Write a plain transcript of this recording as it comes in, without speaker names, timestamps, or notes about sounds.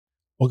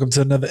Welcome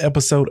to another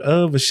episode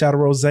of A Shot of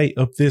Rose.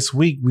 Up this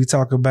week, we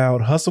talk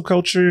about hustle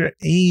culture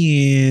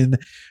and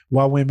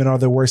why women are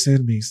their worst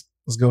enemies.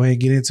 Let's go ahead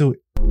and get into it.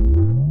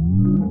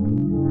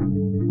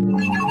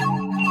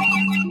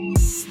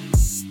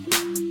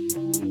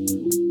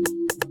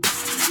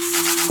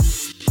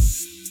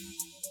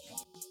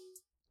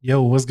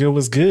 Yo, what's good?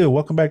 What's good?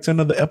 Welcome back to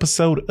another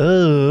episode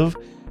of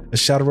A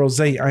Shot of Rose.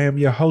 I am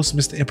your host,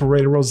 Mr.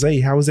 Imperator Rose.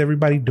 How is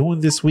everybody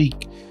doing this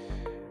week?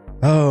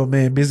 Oh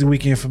man, busy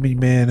weekend for me,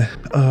 man.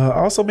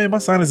 Also, man, my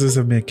sinuses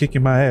have been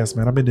kicking my ass,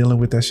 man. I've been dealing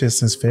with that shit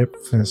since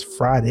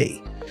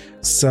Friday.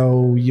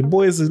 So your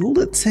boy is a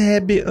little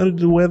tad bit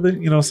under the weather,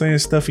 you know what I'm saying?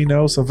 Stuffy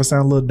nose. So if I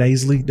sound a little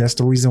nasally, that's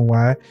the reason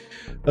why.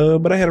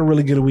 But I had a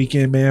really good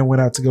weekend, man.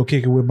 Went out to go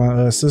kick it with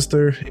my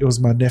sister. It was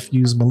my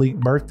nephew's Malik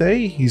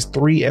birthday. He's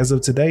 3 as of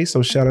today.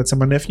 So shout out to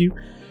my nephew.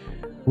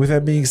 With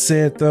that being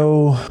said,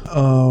 though,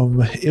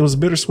 it was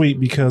bittersweet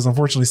because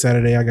unfortunately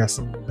Saturday I got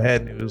some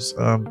bad news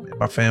in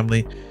my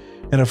family.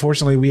 And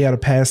unfortunately, we had a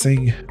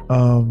passing,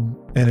 and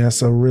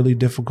that's a really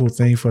difficult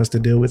thing for us to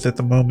deal with at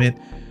the moment.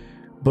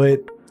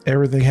 But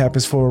everything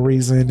happens for a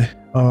reason,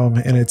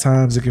 and at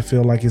times it can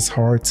feel like it's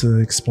hard to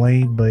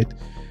explain. But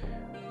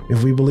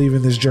if we believe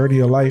in this journey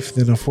of life,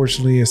 then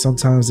unfortunately,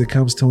 sometimes it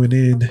comes to an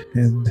end.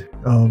 And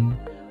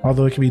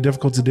although it can be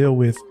difficult to deal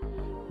with,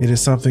 it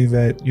is something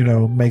that, you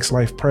know, makes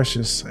life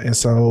precious. And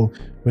so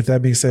with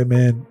that being said,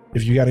 man,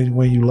 if you got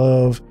anyone you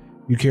love,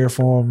 you care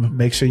for them,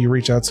 make sure you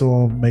reach out to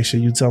them. Make sure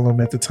you tell them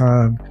at the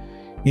time.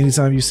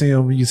 Anytime you see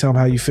them, you tell them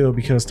how you feel,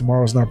 because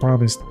tomorrow's not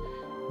promised.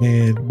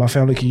 And my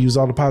family can use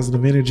all the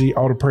positive energy,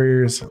 all the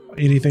prayers,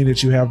 anything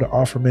that you have to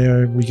offer,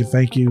 man. We can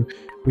thank you.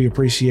 We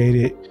appreciate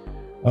it.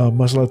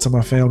 Much love to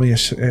my family,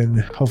 and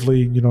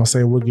hopefully, you know,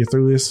 we'll get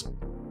through this,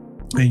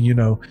 and you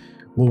know,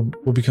 we'll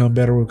become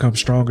better, we'll become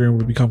stronger, and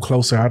we'll become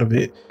closer out of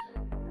it.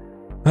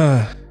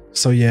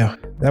 So yeah,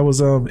 that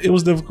was it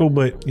was difficult,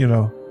 but you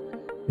know,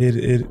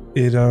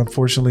 it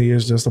unfortunately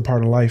is just a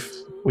part of life.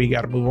 We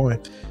got to move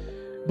on.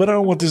 But I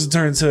don't want this to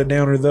turn into a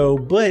downer though.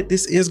 But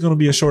this is going to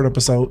be a short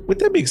episode. With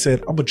that being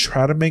said, I'm going to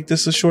try to make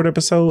this a short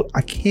episode.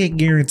 I can't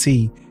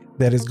guarantee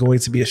that it's going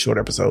to be a short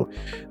episode.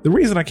 The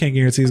reason I can't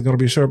guarantee it's going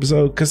to be a short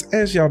episode, because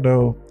as y'all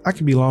know, I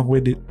can be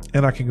long-winded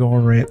and I can go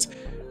on rants.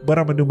 But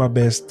I'm going to do my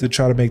best to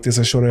try to make this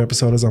a shorter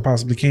episode as I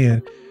possibly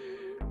can.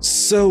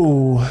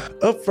 So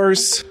up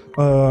first,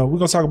 we're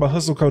going to talk about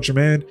hustle culture,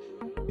 man.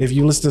 If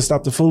you listen to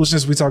Stop the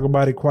Foolishness, we talk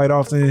about it quite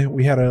often.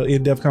 We had an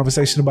in-depth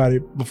conversation about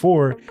it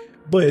before,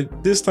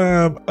 but this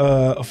time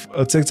a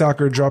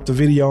TikToker dropped a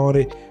video on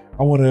it.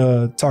 I want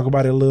to talk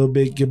about it a little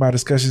bit, get my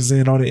discussions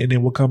in on it, and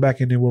then we'll come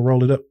back and then we'll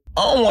roll it up.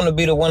 I don't want to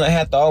be the one that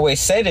have to always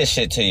say this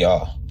shit to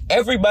y'all.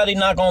 Everybody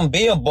not going to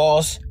be a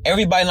boss.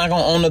 Everybody not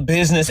going to own a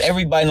business.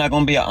 Everybody not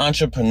going to be an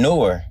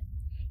entrepreneur.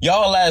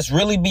 Y'all ass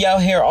really be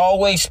out here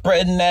always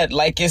spreading that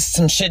like it's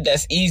some shit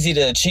that's easy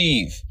to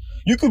achieve.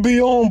 You could be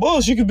your own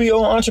boss. You could be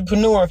your own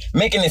entrepreneur,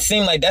 making it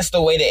seem like that's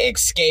the way to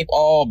escape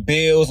all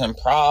bills and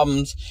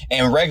problems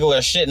and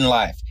regular shit in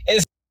life.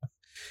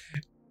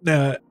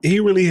 Now, he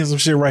really hit some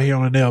shit right here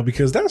on the nail,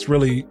 because that's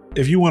really,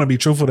 if you want to be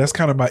truthful, that's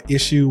kind of my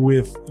issue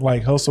with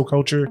like hustle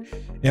culture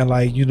and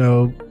like, you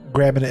know,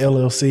 grabbing an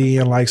LLC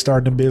and like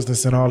starting a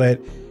business and all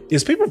that,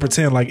 is people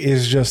pretend like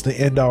it's just the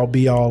end all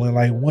be all. And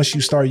like, once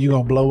you start, you're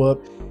going to blow up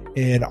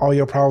and all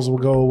your problems will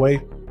go away.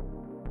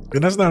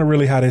 And that's not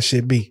really how that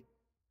shit be.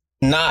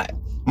 Not.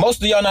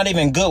 Most of y'all not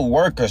even good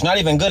workers, not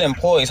even good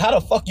employees. How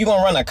the fuck you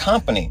gonna run a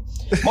company?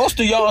 Most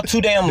of y'all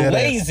too damn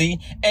lazy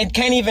and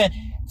can't even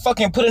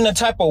fucking put in the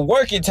type of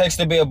work it takes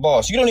to be a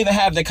boss. You don't even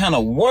have the kind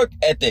of work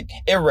ethic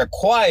it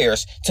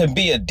requires to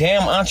be a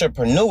damn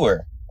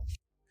entrepreneur.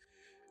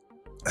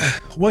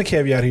 One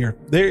caveat here.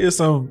 There is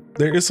some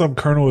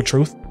kernel of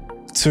truth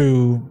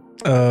to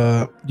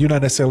you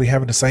not necessarily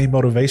having the same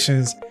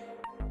motivations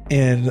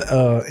and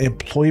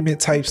employment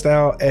type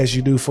style as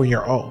you do for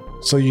your own.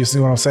 So you see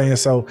what I'm saying?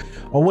 So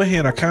on one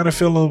hand, I kind of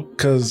feel them,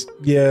 because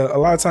yeah, a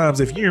lot of times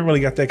if you ain't really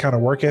got that kind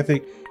of work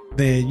ethic,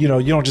 then you know,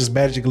 you don't just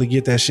magically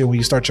get that shit when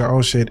you start your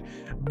own shit.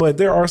 But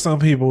there are some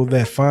people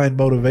that find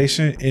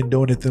motivation in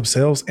doing it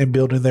themselves and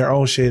building their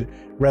own shit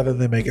rather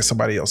than making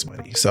somebody else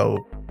money.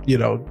 So, you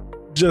know,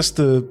 just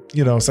to,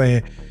 you know,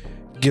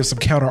 give some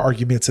counter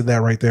argument to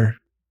that right there.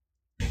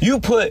 You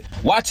put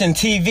watching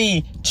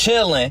TV,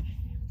 chilling,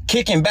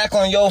 kicking back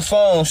on your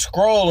phone,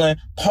 scrolling,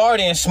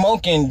 partying,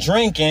 smoking,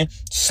 drinking,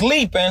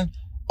 sleeping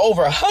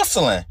over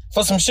hustling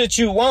for some shit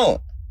you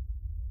want.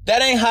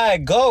 That ain't how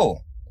it go.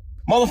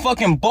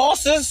 Motherfucking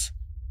bosses,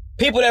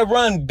 people that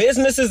run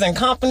businesses and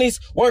companies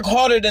work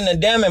harder than the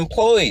damn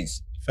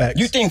employees. Facts.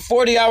 You think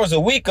 40 hours a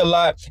week a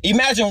lot?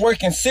 Imagine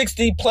working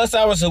 60 plus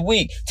hours a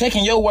week,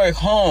 taking your work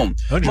home.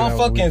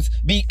 Motherfuckers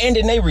be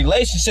ending their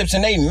relationships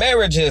and their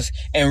marriages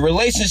and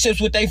relationships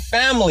with their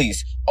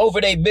families over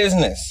their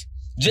business.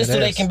 Just so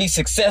they can be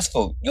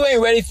successful. You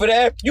ain't ready for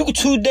that. You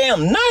too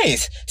damn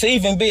nice to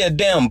even be a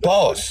damn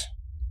boss.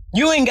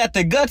 You ain't got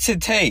the guts it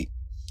take.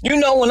 You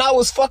know, when I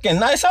was fucking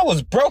nice, I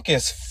was broke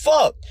as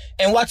fuck.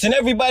 And watching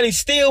everybody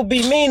still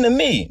be mean to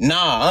me.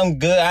 Nah, I'm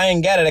good. I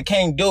ain't got it. I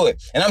can't do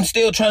it. And I'm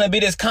still trying to be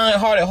this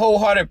kind-hearted,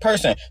 wholehearted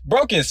person.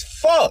 Broke as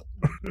fuck.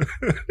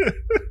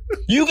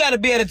 You gotta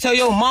be able to tell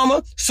your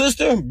mama,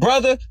 sister,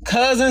 brother,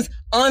 cousins,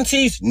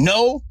 aunties,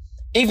 no.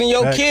 Even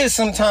your kids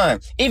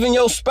sometimes. Even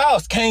your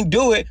spouse can't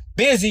do it.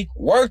 Busy,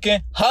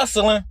 working,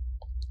 hustling.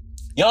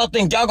 Y'all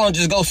think y'all gonna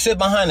just go sit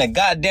behind a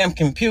goddamn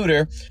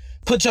computer,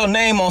 put your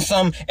name on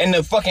something, and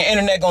the fucking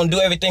internet gonna do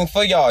everything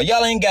for y'all.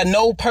 Y'all ain't got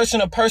no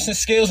person-to-person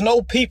skills,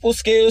 no people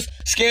skills,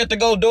 scared to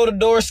go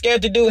door-to-door,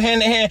 scared to do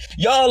hand-to-hand.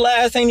 Y'all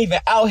ass ain't even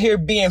out here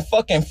being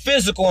fucking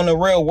physical in the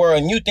real world,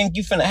 and you think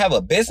you finna have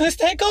a business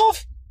take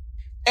off?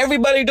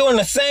 Everybody doing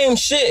the same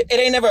shit. It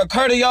ain't never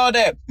occurred to y'all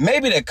that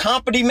maybe the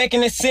company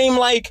making it seem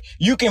like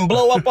you can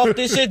blow up off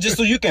this shit just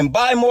so you can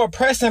buy more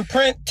press and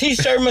print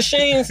t-shirt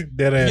machines?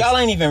 Y'all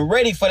ain't even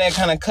ready for that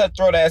kind of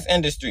cutthroat ass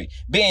industry.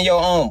 Being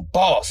your own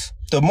boss.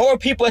 The more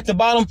people at the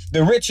bottom,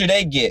 the richer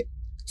they get.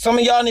 Some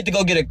of y'all need to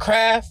go get a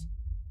craft,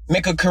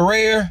 make a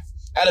career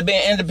out of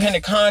being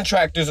independent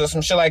contractors or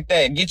some shit like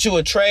that. Get you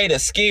a trade, a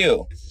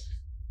skill.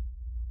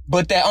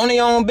 But that owning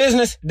your own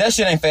business, that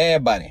shit ain't for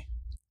everybody.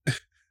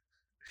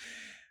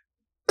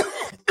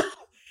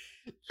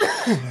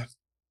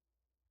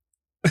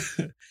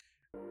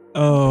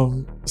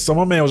 So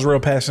my man was real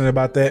passionate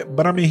about that,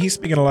 but I mean, he's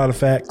speaking a lot of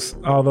facts,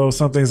 although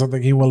some things I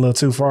think he went a little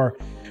too far.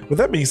 With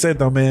that being said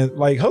though, man,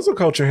 like hustle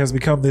culture has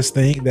become this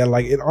thing that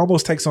like it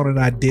almost takes on an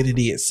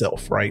identity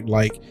itself, right?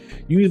 Like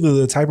you either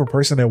the type of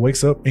person that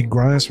wakes up and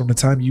grinds from the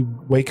time you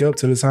wake up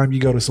to the time you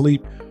go to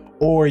sleep,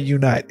 or you're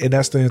not. And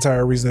that's the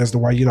entire reason as to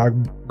why you're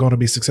not going to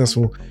be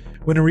successful.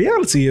 When the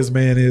reality is,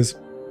 man, is,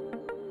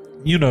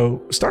 you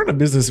know, starting a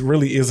business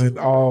really isn't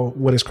all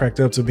what it's cracked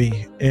up to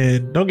be.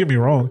 And don't get me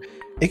wrong,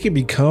 it can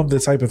become the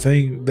type of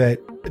thing that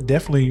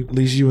definitely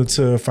leads you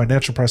into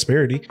financial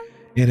prosperity.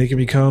 And it can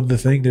become the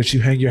thing that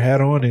you hang your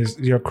hat on as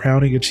your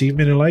crowning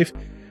achievement in life.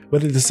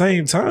 But at the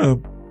same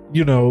time,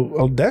 you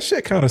know, that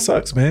shit kind of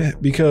sucks, man,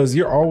 because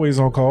you're always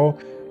on call.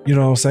 You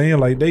know what I'm saying?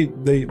 Like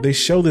they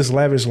show this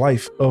lavish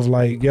life of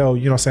like, yo,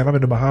 you know what I'm saying? I'm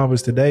in the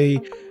Bahamas today.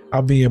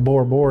 I'll be in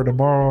Bora Bora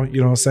tomorrow.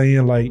 You know what I'm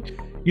saying? Like,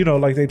 you know,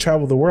 like they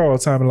travel the world all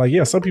the time. And like,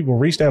 yeah, some people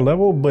reach that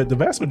level, but the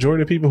vast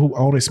majority of people who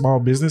own a small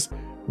business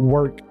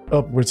work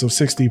upwards of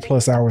 60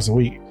 plus hours a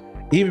week,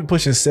 even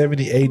pushing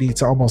 70, 80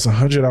 to almost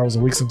 100 hours a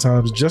week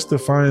sometimes just to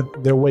find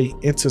their way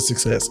into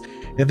success.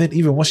 And then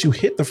even once you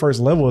hit the first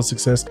level of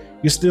success,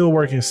 you're still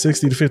working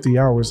 60 to 50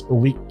 hours a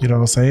week. You know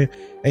what I'm saying?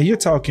 And you're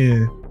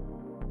talking,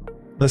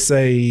 let's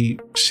say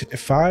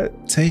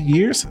 5-10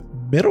 years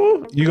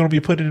middle, you're going to be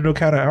putting in those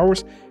kind of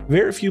hours.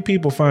 Very few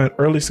people find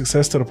early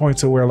success to the point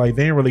to where like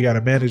they ain't really got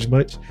to manage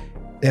much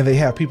and they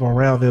have people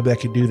around them that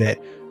can do that.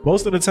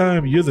 Most of the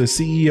time you're the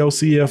CEO,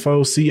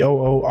 CFO,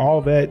 COO,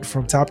 all that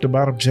from top to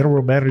bottom,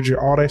 general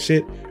manager, all that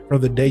shit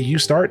from the day you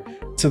start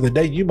to the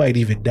day you might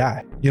even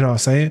die. You know what I'm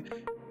saying?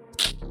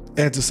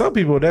 And to some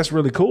people that's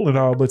really cool and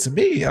all, but to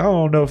me, I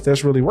don't know if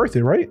that's really worth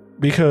it, right?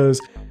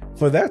 Because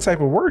for that type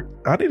of work,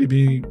 I need to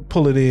be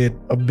pulling in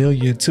 $1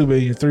 million, $2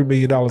 million, $3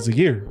 million a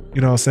year.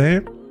 You know what I'm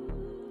saying?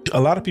 A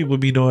lot of people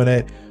be doing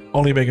that,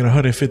 only making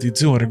 150,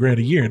 200 grand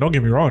a year. And don't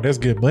get me wrong, that's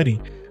good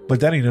money, but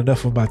that ain't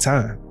enough of my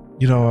time.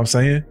 You know what I'm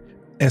saying?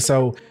 And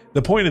so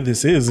the point of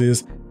this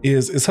is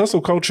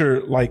hustle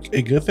culture like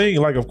a good thing?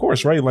 Like, of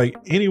course, right? Like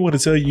anyone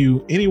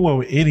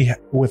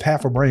with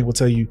half a brain will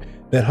tell you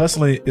that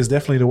hustling is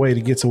definitely the way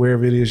to get to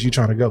wherever it is you're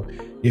trying to go.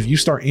 If you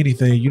start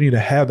anything, you need to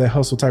have that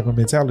hustle type of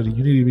mentality.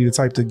 You need to be the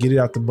type to get it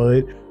out the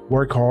mud,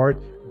 work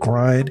hard,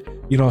 grind,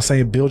 you know what I'm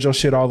saying? Build your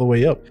shit all the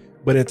way up.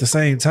 But at the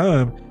same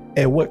time,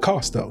 at what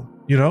cost though?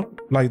 You know,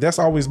 like that's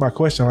always my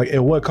question. Like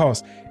at what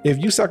cost? If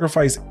you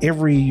sacrifice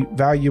every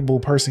valuable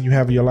person you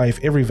have in your life,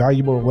 every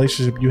valuable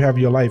relationship you have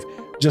in your life,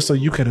 just so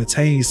you can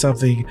attain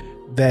something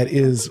that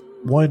is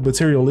one,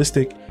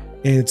 materialistic,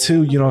 and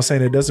two, you know what I'm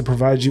saying, it doesn't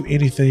provide you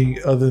anything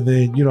other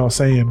than, you know what I'm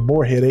saying,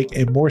 more headache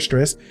and more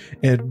stress.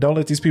 And don't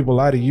let these people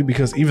lie to you,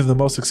 because even the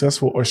most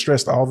successful are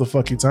stressed all the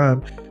fucking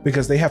time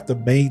because they have to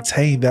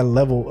maintain that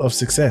level of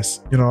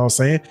success. You know what I'm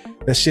saying?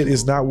 That shit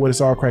is not what it's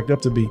all cracked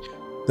up to be.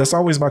 That's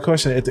always my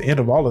question at the end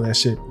of all of that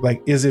shit.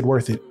 Like, is it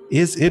worth it?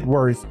 Is it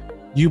worth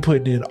you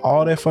putting in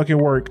all that fucking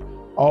work,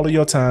 all of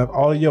your time,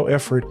 all of your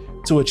effort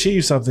to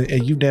achieve something,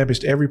 and you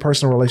damaged every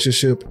personal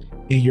relationship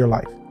in your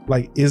life?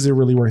 Like, is it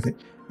really worth it?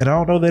 And I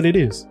don't know that it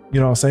is. You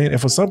know what I'm saying? And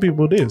for some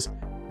people it is,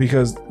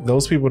 because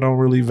those people don't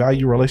really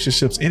value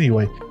relationships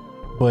anyway.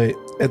 But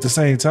at the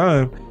same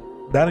time,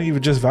 not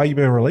even just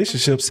valuing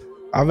relationships,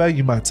 I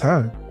value my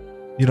time.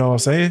 You know what I'm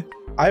saying?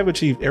 I've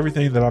achieved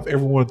everything that I've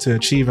ever wanted to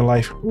achieve in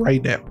life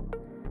right now.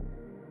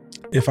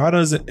 If I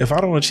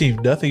don't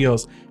achieve nothing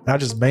else, and I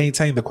just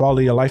maintain the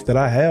quality of life that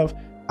I have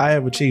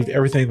achieved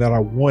everything that I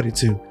wanted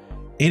to.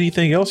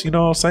 Anything else, you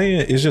know what I'm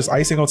saying, is just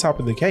icing on top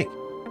of the cake.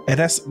 And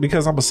that's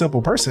because I'm a simple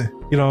person.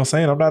 You know what I'm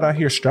saying? I'm not out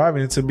here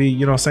striving to be,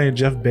 you know what I'm saying,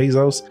 Jeff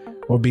Bezos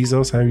or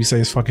Bezos, however you say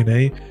his fucking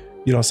name.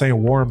 you know,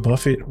 saying Warren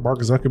Buffett, Mark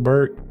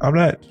Zuckerberg. I'm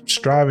not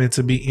striving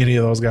to be any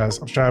of those guys.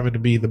 I'm striving to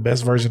be the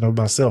best version of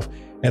myself.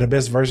 And the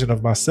best version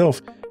of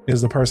myself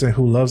is the person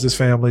who loves his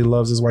family,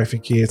 loves his wife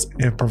and kids,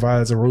 and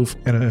provides a roof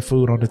and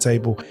food on the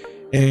table,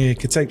 and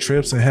can take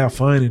trips and have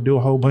fun and do a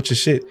whole bunch of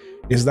shit.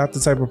 It's not the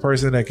type of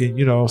person that can,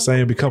 you know,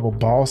 saying become a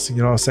boss,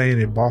 you know,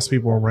 saying and boss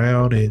people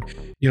around and,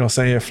 you know,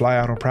 saying fly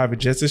out on private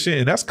jets and shit.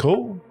 And that's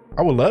cool.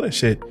 I would love that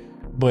shit,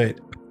 but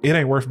it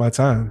ain't worth my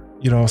time.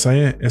 You know what I'm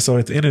saying? And so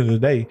at the end of the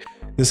day,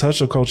 this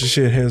hustle culture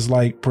shit has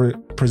like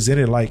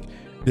presented like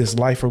this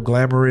life of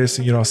glamorous,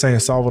 you know, saying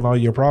solving all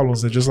your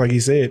problems. And just like he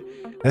said,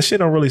 that shit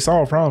don't really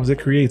solve problems. It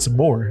creates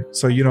more.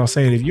 So, you know what I'm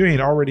saying? If you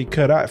ain't already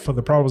cut out from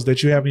the problems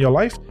that you have in your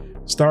life,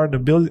 starting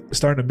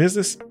a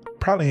business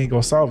probably ain't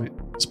gonna solve it.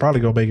 It's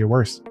probably gonna make it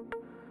worse.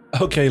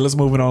 Okay, let's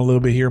move it on a little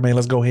bit here, man.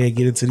 Let's go ahead and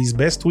get into these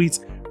best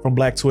tweets from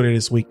Black Twitter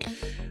this week.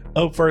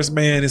 Up first,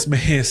 man, this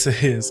man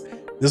says,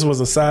 this was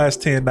a size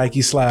 10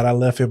 Nike slide I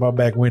left in my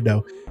back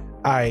window.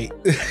 All right.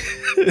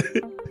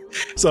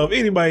 So if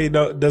anybody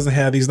doesn't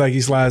have these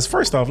Nike slides,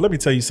 first off, let me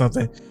tell you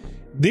something.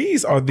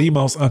 These are the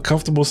most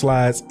uncomfortable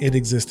slides in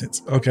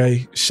existence.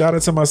 Okay. Shout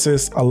out to my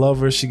sis. I love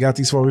her. She got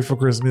these for me for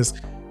Christmas.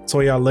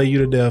 Toy, I love you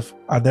to death.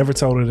 I never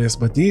told her this,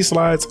 but these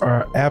slides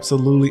are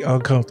absolutely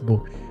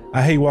uncomfortable.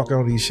 I hate walking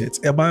on these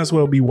shits. It might as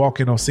well be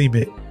walking on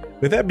cement.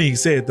 With that being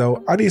said,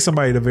 though, I need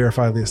somebody to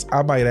verify this.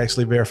 I might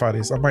actually verify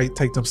this. I might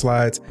take them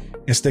slides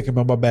and stick them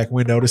on my back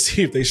window to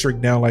see if they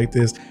shrink down like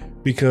this.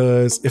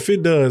 Because if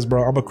it does,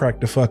 bro, I'm gonna crack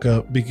the fuck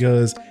up,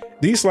 because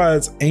these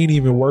slides ain't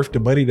even worth the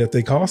money that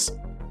they cost.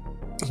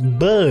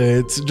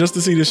 But just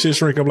to see this shit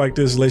shrink up like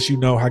this lets you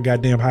know how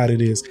goddamn hot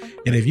it is.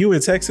 And if you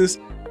in Texas,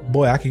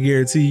 boy, I can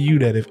guarantee you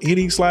that if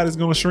any slide is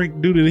gonna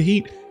shrink due to the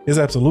heat, it's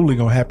absolutely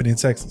gonna happen in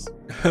Texas.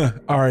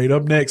 All right,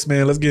 up next,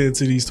 man, let's get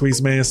into these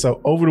tweets, man. So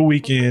over the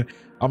weekend,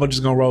 I'm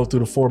just gonna roll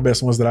through the 4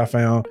 best ones that I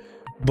found.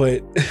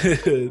 But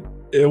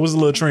it was a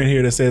little trend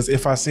here that says,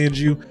 if I send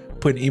you,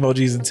 put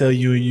emojis and tell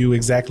you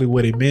exactly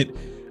what it meant.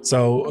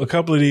 So a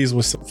couple of these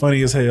was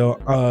funny as hell.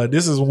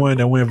 This is one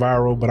that went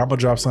viral, but I'm gonna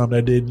drop something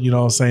that didn't, you know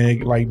what I'm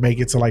saying, like make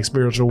it to like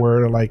spiritual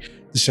word or like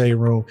the shade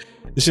room.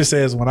 This just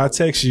says, when I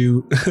text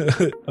you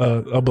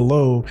a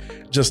balloon,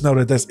 just know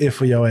that that's it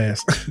for your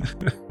ass.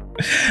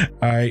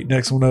 All right,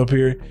 next one up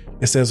here.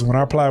 It says, when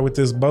I apply with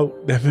this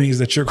boat, that means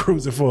that you're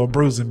cruising for a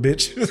bruising,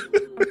 bitch.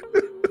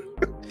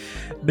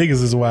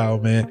 Niggas is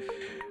wild, man.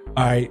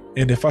 All right,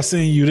 and if I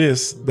send you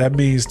this, that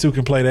means 2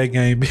 can play that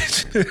game,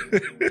 bitch.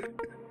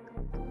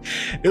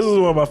 This is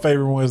one of my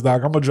favorite ones,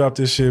 Doc. I'm gonna drop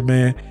this shit,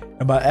 man.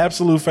 And my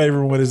absolute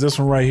favorite one is this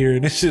one right here.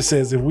 And it just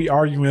says, if we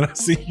arguing, I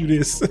see you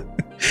this.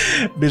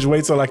 Bitch,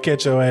 wait till I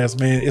catch your ass,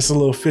 man. It's a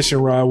little fishing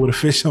rod with a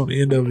fish on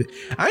the end of it.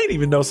 I didn't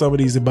even know some of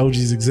these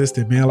emojis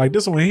existed, man. Like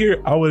this one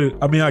here,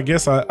 I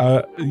guess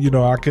I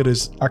could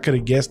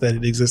have guessed that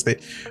it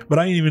existed, but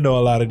I didn't even know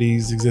a lot of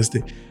these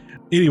existed.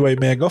 Anyway,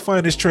 man, go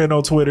find this trend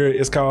on Twitter.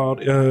 It's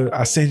called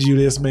I Send You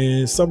This,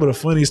 man. Some of the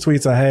funniest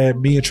tweets I had.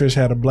 Me and Trish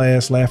had a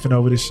blast laughing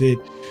over this shit.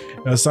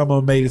 Some of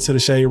them made it to the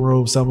shade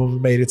room. Some of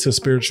them made it to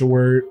spiritual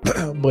word.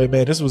 But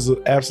man, this was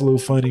absolute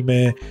funny,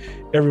 man.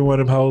 Every one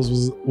of them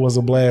hoes was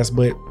a blast.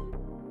 But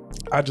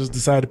I just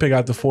decided to pick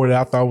out the 4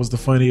 that I thought was the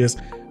funniest.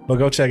 But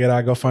go check it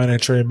out. Go find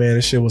that trend, man.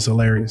 This shit was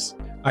hilarious.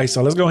 All right,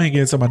 so let's go ahead and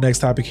get into my next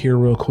topic here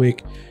real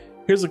quick.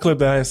 Here's a clip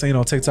that I had seen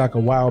on TikTok a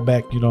while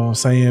back, you know what I'm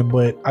saying?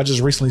 But I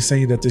just recently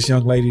seen that this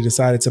young lady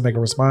decided to make a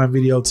respond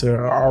video to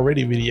her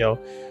already video.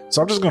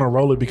 So I'm just going to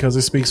roll it because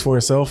it speaks for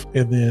itself.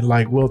 And then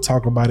like, we'll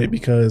talk about it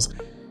because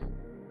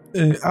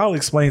I'll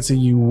explain to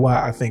you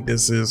why I think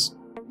this is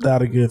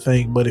not a good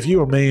thing. But if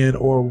you're a man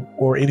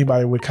or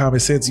anybody with common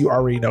sense, you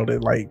already know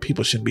that like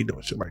people shouldn't be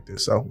doing shit like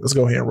this. So let's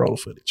go ahead and roll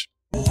the footage.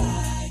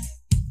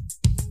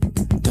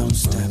 Don't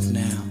stop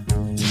now.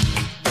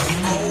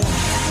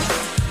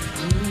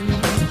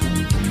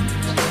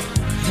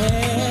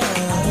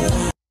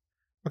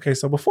 Okay,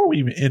 so before we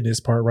even end this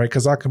part, right,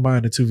 because I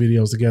combined the 2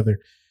 videos together,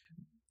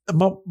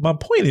 my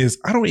point is,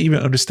 I don't even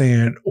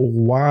understand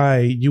why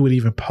you would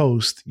even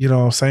post, you know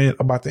what I'm saying,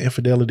 about the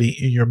infidelity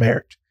in your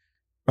marriage.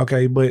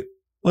 Okay, but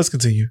let's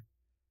continue.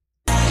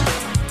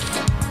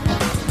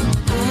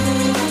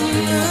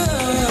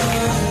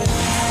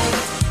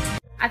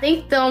 I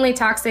think the only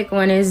toxic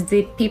one is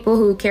the people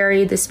who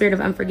carry the spirit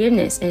of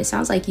unforgiveness. And it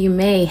sounds like you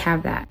may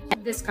have that.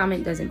 This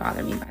comment doesn't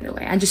bother me, by the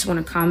way. I just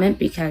want to comment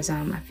because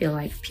I feel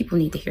like people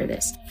need to hear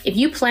this. If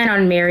you plan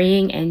on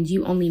marrying and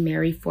you only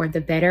marry for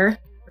the better,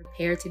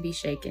 prepare to be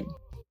shaken.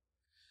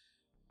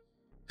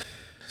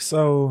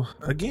 So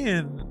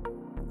again,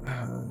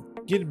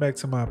 getting back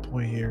to my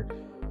point here,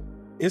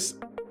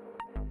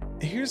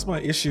 here's my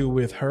issue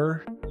with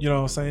her, you know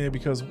what I'm saying?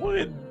 Because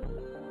one,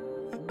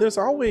 there's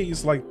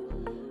always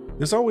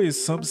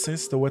some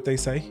sense to what they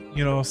say,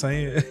 you know what I'm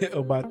saying,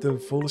 about the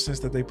foolishness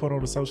that they put on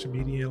the social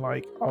media and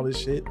like all this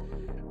shit.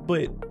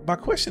 But my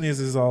question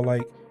is all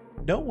like,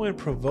 no one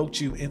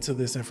provoked you into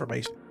this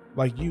information.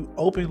 Like you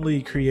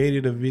openly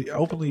created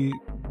openly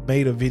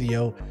made a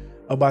video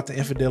about the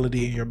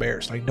infidelity in your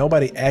marriage. Like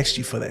nobody asked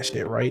you for that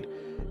shit, right?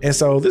 And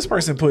so this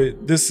person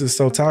put, this is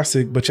so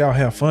toxic, but y'all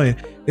have fun.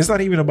 It's not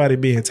even about it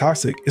being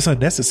toxic. It's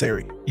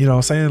unnecessary. You know what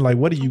I'm saying? Like,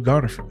 what do you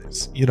garner from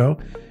this? You know?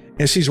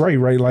 And she's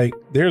right? Like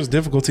there's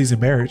difficulties in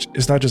marriage.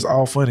 It's not just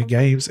all fun and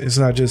games. It's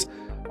not just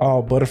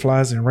all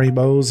butterflies and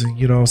rainbows and,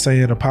 you know what I'm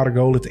saying, a pot of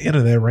gold at the end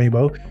of that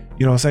rainbow.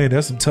 You know what I'm saying?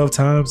 There's some tough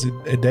times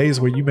and days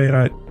where you may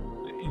not,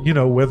 you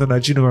know, whether or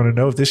not you're going to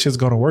know if this shit's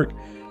going to work.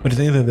 But at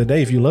the end of the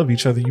day, if you love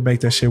each other, you make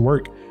that shit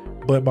work.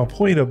 But my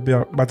point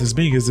about this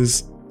being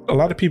is a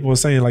lot of people are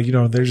saying, like, you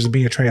know, they're just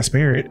being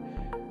transparent,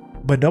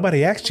 but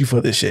nobody asked you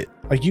for this shit.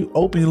 Like, you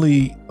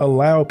openly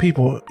allow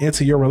people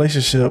into your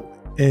relationship,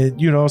 and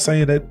you know what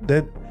I'm saying,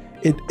 that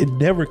it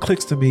never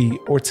clicks to me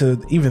or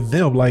to even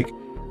them. Like,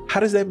 how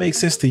does that make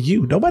sense to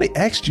you? Nobody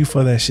asked you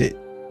for that shit.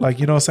 Like,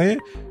 you know what I'm saying?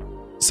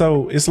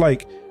 So it's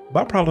like,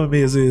 my problem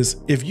is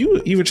if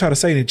you even try to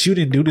say that you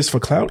didn't do this for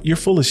clout, you're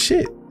full of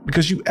shit,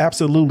 because you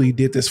absolutely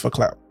did this for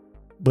clout.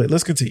 But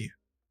let's continue.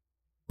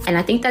 And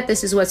I think that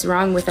this is what's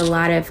wrong with a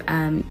lot of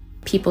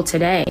people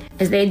today,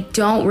 is they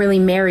don't really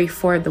marry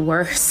for the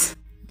worse.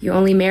 You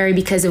only marry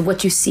because of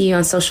what you see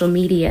on social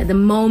media, the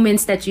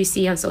moments that you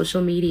see on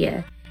social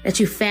media that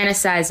you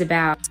fantasize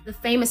about, the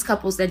famous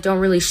couples that don't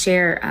really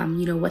share,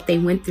 you know, what they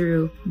went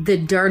through, the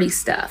dirty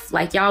stuff.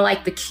 Like, y'all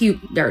like the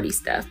cute, dirty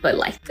stuff, but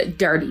like the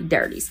dirty,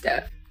 dirty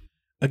stuff.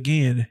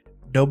 Again,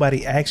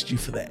 nobody asked you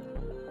for that.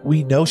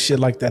 We know shit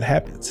like that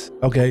happens.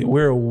 Okay,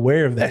 we're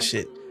aware of that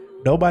shit.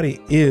 Nobody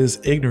is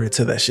ignorant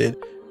to that shit.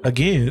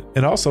 Again,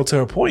 and also to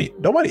her point,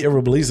 nobody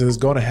ever believes that it's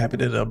going to happen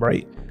to them,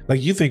 right?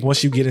 Like, you think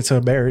once you get into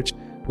a marriage,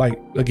 like,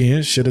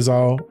 again, shit is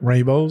all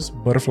rainbows,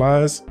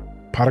 butterflies,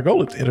 pot of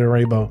gold at the end of the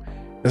rainbow.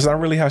 That's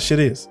not really how shit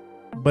is.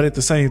 But at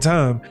the same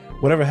time,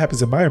 whatever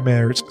happens in my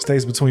marriage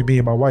stays between me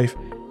and my wife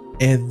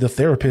and the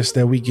therapist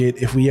that we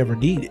get if we ever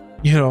need it.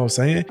 You know what I'm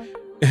saying?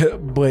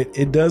 But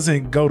it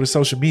doesn't go to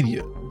social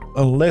media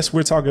unless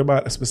we're talking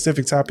about a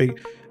specific topic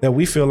that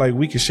we feel like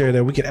we can share,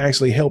 that we can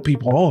actually help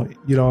people on.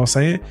 You know what I'm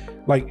saying?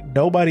 Like,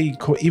 nobody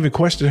even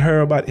questioned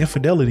her about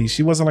infidelity.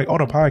 She wasn't like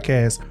on a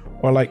podcast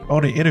or like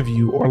on an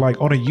interview or like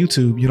on a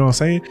YouTube. You know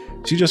what I'm saying?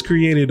 She just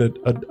created a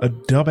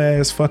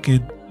dumbass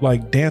fucking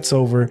like dance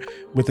over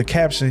with a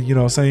caption. You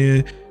know what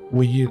I'm saying?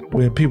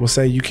 When people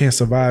say you can't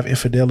survive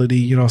infidelity,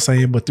 you know what I'm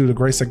saying, but through the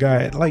grace of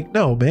God, like,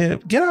 no, man,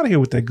 get out of here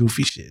with that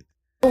goofy shit.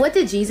 What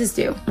did Jesus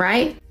do,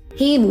 right?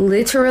 He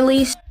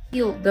literally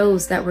healed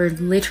those that were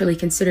literally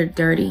considered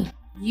dirty.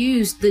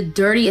 Used the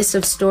dirtiest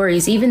of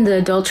stories, even the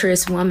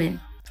adulterous woman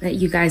that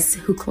you guys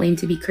who claim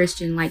to be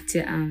Christian like to,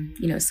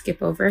 you know,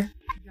 skip over.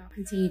 Y'all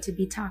continue to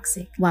be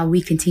toxic while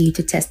we continue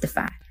to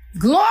testify.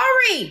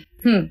 Glory!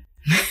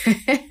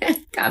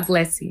 God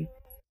bless you.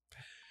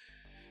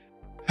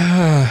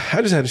 I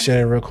just had to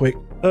share it real quick.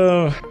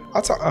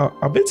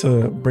 I meant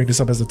to bring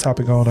this up as a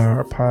topic on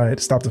our pod,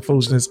 Stop the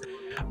Foolishness,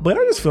 but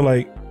I just feel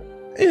like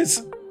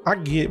I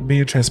get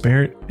being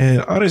transparent,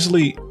 and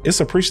honestly, it's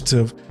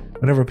appreciative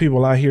whenever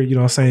people out here, you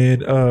know what I'm saying,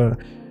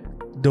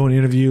 doing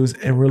interviews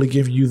and really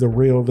giving you the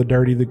real, the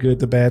dirty, the good,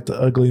 the bad, the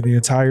ugly, the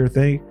entire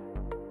thing.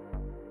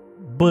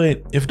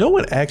 But if no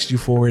one asked you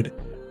for it,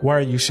 why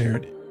are you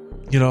sharing it?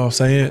 You know what I'm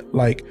saying?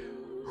 Like,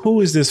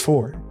 who is this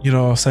for? You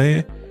know what I'm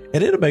saying?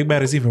 And it'll make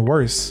matters even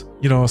worse.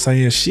 You know what I'm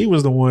saying? She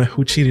was the one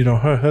who cheated on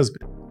her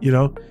husband, you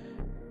know?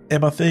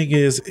 And my thing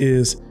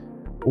is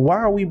why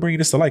are we bringing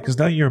this to light? Because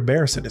now you're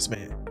embarrassing this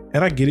man.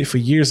 And I get it, for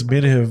years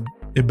men have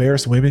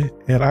embarrassed women,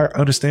 and I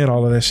understand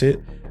all of that shit.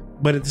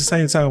 But at the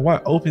same time,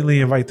 why openly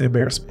invite the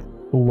embarrassment?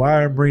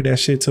 Why bring that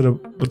shit to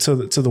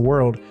the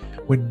world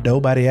when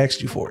nobody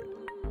asked you for it?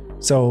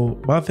 So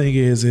my thing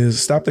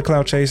is stop the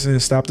clout chasing,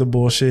 stop the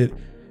bullshit.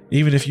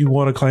 Even if you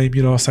want to claim,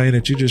 you know what I'm saying,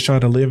 that you're just trying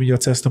to live in your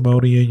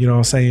testimony and, you know what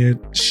I'm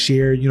saying,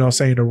 share, you know what I'm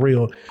saying, the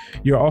real,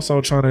 you're also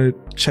trying to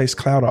chase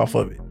clout off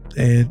of it.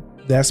 And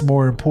that's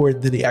more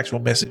important than the actual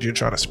message you're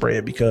trying to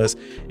spread. Because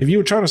if you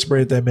were trying to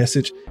spread that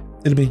message,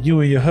 it'd be you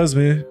and your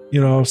husband,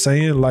 you know what I'm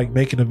saying, like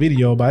making a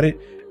video about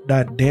it,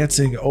 not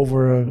dancing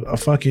over a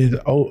fucking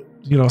old,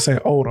 you know what I'm saying,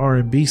 old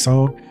R&B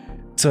song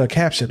to a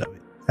caption of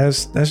it.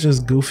 That's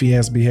just goofy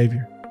ass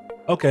behavior.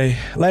 Okay,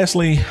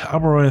 lastly,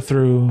 I'm running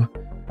through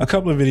a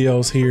couple of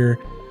videos here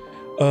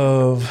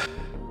of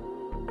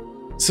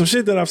some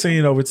shit that I've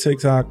seen over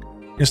TikTok,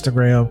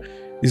 Instagram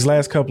these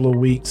last couple of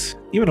weeks,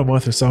 even a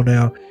month or so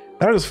now,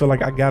 that I just feel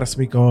like I gotta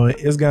speak on.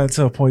 It's gotten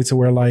to a point to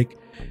where, like,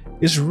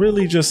 it's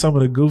really just some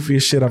of the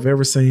goofiest shit I've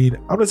ever seen.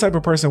 I'm the type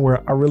of person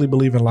where I really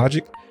believe in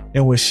logic,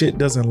 and when shit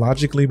doesn't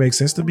logically make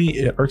sense to me,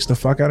 it irks the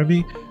fuck out of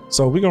me.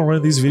 So we're gonna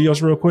run these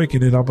videos real quick,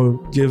 and then I'm gonna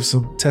give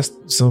some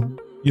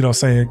you know what I'm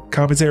saying,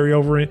 commentary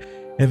over it.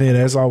 And then,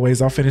 as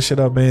always, I'll finish it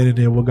up, man, and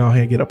then we'll go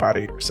ahead and get up out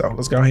of here. So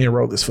let's go ahead and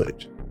roll this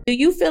footage. Do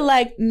you feel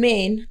like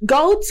men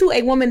go to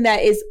a woman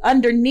that is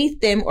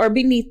underneath them or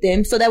beneath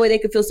them so that way they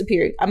can feel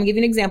superior? I'm gonna give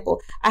you an example.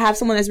 I have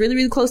someone that's really,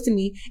 really close to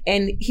me,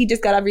 and he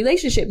just got out of a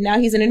relationship. Now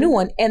he's in a new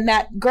one. And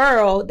that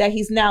girl that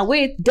he's now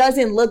with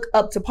doesn't look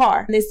up to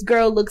par. And this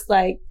girl looks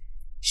like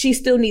she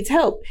still needs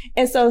help.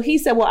 And so he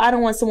said, well, I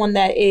don't want someone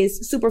that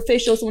is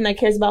superficial, someone that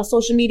cares about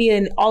social media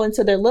and all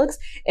into their looks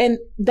and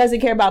doesn't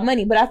care about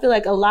money. But I feel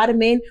like a lot of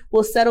men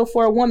will settle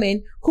for a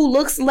woman who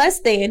looks less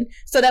than,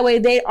 so that way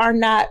they are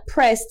not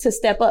pressed to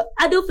step up.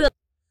 I do feel.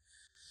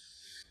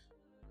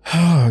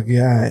 Oh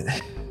God,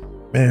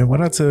 man,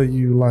 when I tell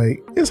you,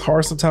 like, it's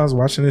hard sometimes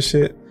watching this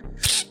shit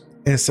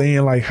and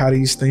seeing like how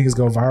these things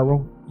go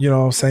viral, you know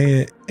what I'm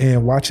saying?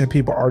 And watching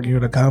people argue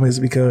in the comments,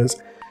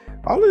 because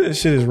all of this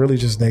shit is really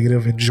just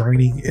negative and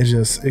draining and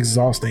just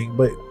exhausting.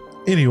 But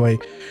anyway,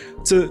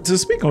 to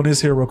speak on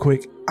this here real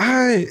quick,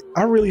 I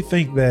really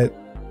think that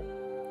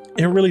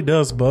it really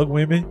does bug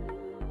women,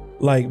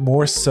 like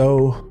more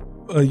so,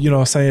 you know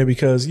what I'm saying?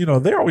 Because, you know,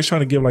 they're always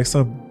trying to give like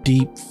some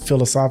deep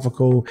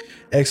philosophical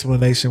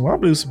explanation. Well, I'll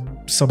do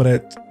some of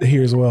that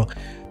here as well.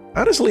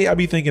 Honestly, I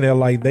be thinking that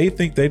like they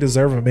think they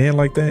deserve a man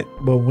like that,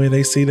 but when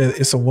they see that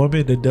it's a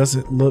woman that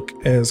doesn't look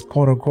as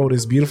quote unquote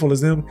as beautiful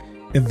as them,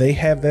 and they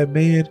have that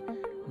man,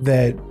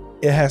 that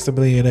it has to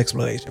be an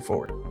explanation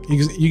for it.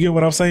 You get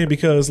what I'm saying?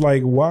 Because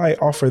like, why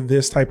offer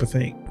this type of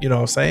thing? You know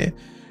what I'm saying?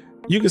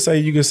 You can say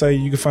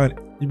you find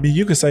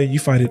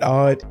it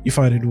odd, you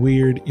find it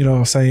weird. You know what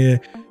I'm saying?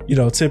 You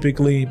know,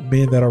 typically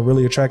men that are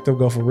really attractive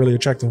go for really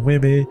attractive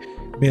women.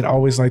 Men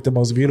always like the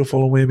most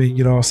beautiful of women.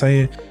 You know what I'm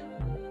saying?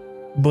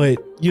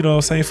 But you know what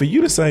I'm saying? For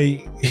you to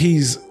say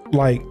he's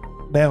like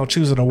now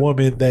choosing a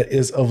woman that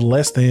is of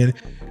less than,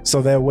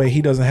 so that way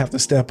he doesn't have to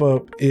step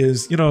up,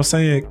 is, you know what I'm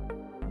saying,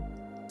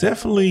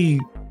 definitely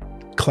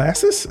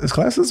classist. Is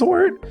classist a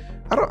word?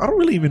 I don't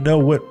really even know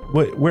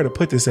where to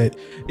put this at.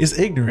 It's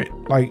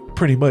ignorant, like,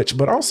 pretty much.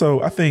 But also,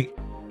 I think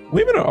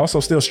women are also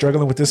still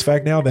struggling with this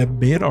fact now that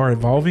men are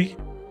evolving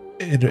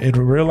and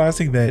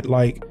realizing that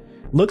like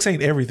looks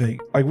ain't everything.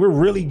 Like, we're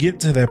really getting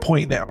to that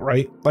point now,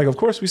 right? Like, of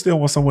course we still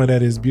want someone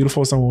that is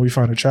beautiful, someone we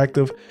find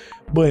attractive,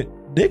 but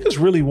niggas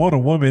really want a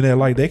woman that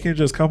like they can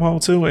just come home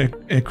to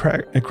and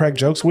crack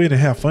jokes with and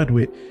have fun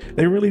with.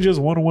 They really just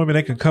want a woman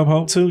they can come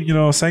home to, you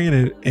know what I'm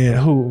saying, and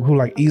who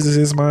like eases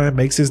his mind,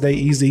 makes his day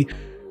easy,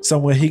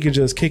 someone he can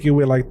just kick it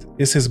with like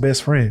it's his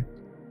best friend.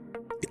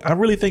 I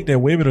really think that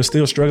women are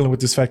still struggling with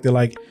this fact that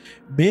like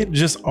men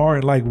just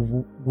aren't like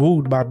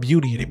wooed by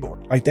beauty anymore.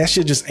 Like, that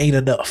shit just ain't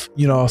enough,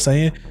 you know what I'm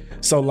saying?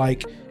 So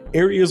like,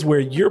 areas where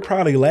you're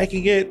probably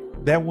lacking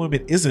it, that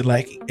woman isn't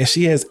lacking, and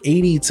she has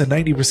 80 to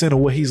 90% of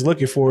what he's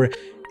looking for.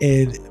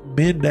 And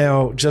men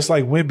now, just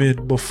like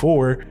women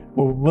before,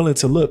 were willing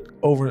to look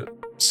over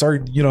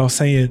certain, you know what I'm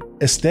saying,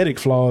 aesthetic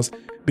flaws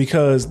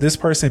because this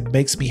person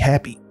makes me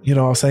happy, you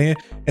know what I'm saying?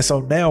 And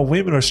so now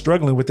women are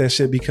struggling with that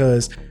shit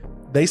because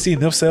they see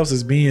themselves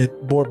as being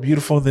more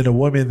beautiful than a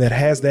woman that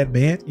has that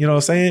man, you know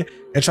what I'm saying?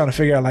 And trying to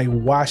figure out like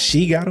why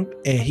she got him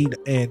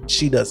and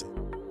she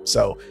doesn't.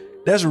 So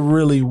that's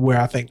really where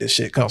I think this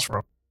shit comes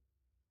from.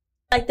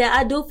 Like that,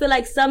 I do feel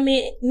like some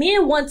men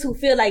want to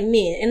feel like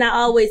men, and I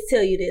always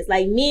tell you this,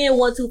 like, men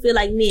want to feel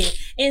like men,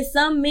 and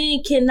some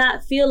men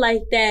cannot feel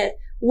like that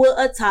with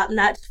a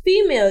top-notch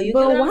female. You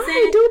know what I'm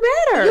saying? Do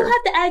better? You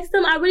have to ask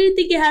them. I really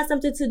think it has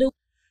something to do.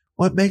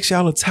 What makes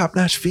y'all a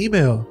top-notch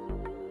female?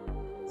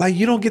 Like,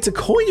 you don't get to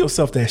coin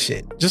yourself that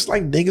shit. Just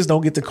like niggas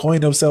don't get to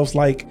coin themselves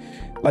like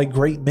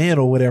great men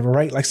or whatever,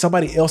 right? Like,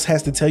 somebody else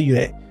has to tell you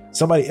that.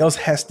 Somebody else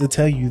has to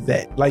tell you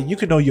that. Like, you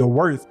can know your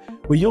worth,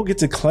 but you don't get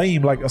to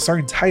claim like a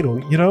certain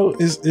title, you know?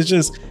 It's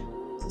just,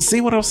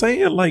 see what I'm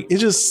saying? Like, it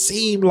just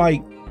seemed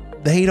like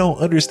they don't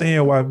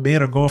understand why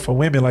men are going for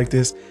women like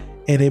this,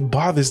 and it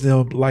bothers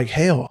them like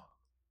hell.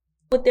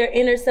 With their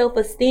inner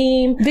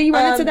self-esteem. Do you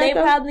run into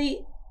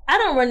that? I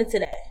don't run into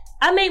that.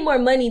 I made more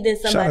money than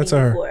somebody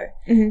before.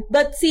 Mm-hmm.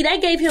 But see, that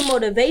gave him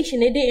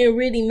motivation. It didn't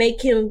really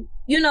make him,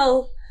 you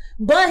know,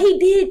 but he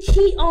did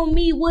cheat on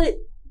me with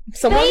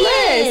someone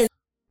else.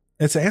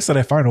 And to answer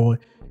that final one,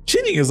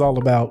 cheating is all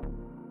about,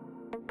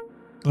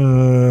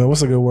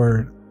 what's a good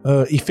word?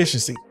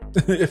 Efficiency,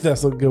 if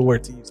that's a good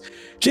word to use.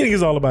 Cheating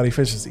is all about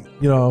efficiency.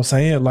 You know what I'm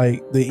saying?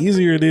 Like, the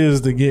easier it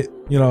is to get,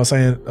 you know what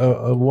I'm saying,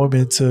 a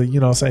woman to, you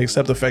know what I'm saying,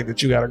 accept the fact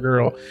that you got a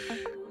girl,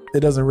 it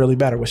doesn't really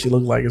matter what she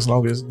looks like as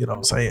long as, you know what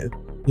I'm saying,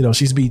 you know,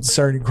 she's meeting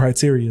certain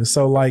criteria.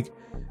 So, like,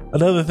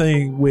 another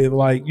thing with,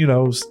 like, you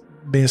know,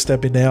 men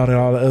stepping down and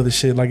all the other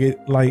shit, like, it,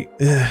 like,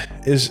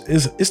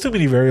 it's too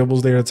many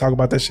variables there to talk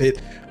about that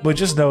shit. But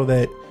just know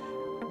that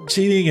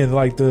cheating and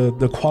like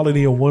the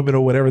quality of women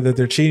or whatever that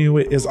they're cheating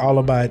with is all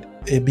about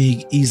it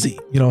being easy.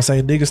 You know what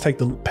I'm saying? Niggas take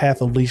the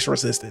path of least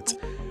resistance.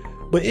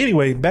 But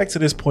anyway, back to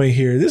this point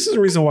here. This is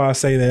the reason why I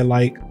say that,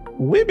 like,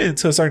 women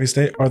to a certain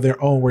extent are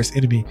their own worst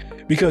enemy,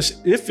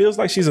 because it feels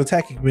like she's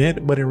attacking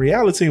men, but in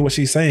reality what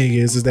she's saying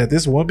is that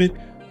this woman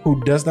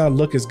who does not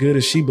look as good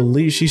as she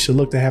believes she should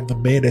look to have the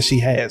man that she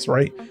has,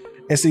 right?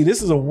 And see,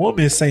 this is a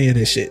woman saying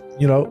this shit,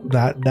 you know,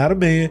 not a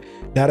man,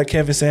 not a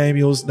Kevin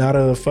Samuels, not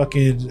a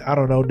fucking, I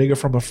don't know, nigga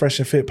from a Fresh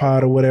and Fit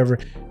pod or whatever.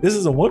 This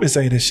is a woman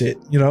saying this shit,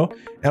 you know?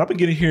 And I've been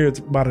getting here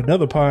about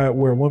another pod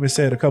where a woman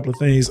said a couple of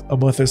things a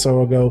month or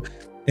so ago,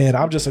 and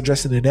I'm just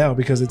addressing it now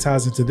because it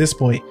ties into this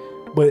point.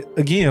 But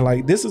again,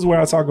 like, this is where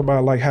I talk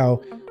about like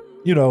how,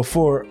 you know,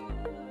 for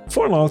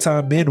for a long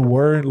time, men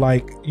were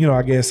like, you know,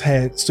 I guess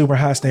had super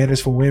high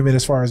standards for women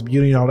as far as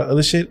beauty and all the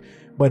other shit.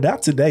 But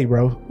not today,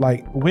 bro.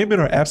 Like, women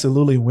are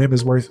absolutely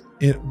women's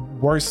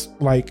worst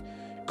like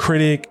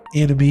critic,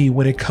 enemy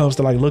when it comes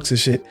to like looks and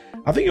shit.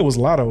 I think it was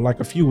Lotto like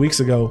a few weeks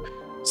ago.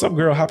 Some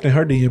girl hopped in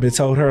her DM and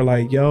told her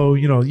like, yo,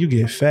 you know, you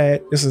get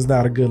fat. This is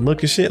not a good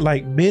look and shit.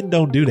 Like, men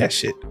don't do that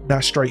shit.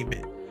 Not straight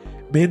men.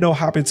 Men don't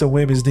hop into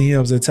women's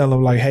DMs and tell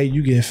them like, hey,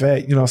 you get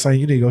fat. You know what I'm saying?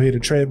 You need to go hit a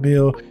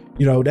treadmill.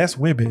 You know, that's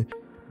women.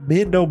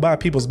 Men don't buy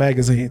people's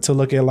magazine to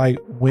look at like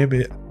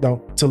women,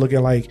 don't to look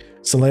at like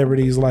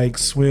celebrities like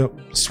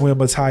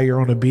swim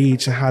attire on the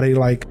beach and how they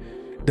like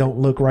don't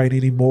look right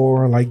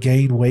anymore, or like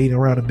gain weight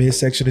around the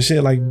midsection and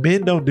shit. Like,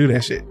 men don't do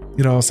that shit.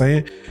 You know what I'm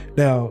saying?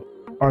 Now,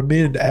 are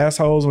men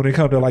assholes when it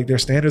comes to like their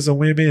standards of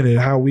women and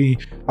how we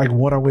like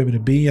want our women to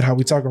be and how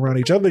we talk around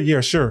each other?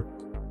 Yeah, sure.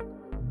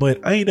 But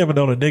I ain't never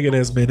known a nigga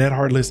that's been that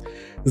heartless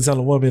to tell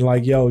a woman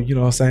like, yo, you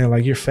know what I'm saying?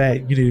 Like, you're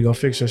fat. You need to go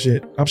fix your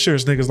shit. I'm sure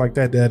it's niggas like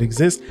that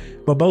exist,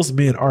 but most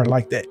men aren't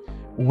like that.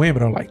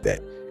 Women are like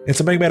that. And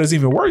to make matters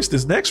even worse,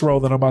 this next role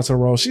that I'm about to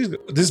roll,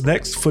 this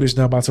next footage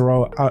that I'm about to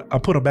roll, I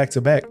put them back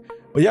to back.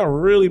 But y'all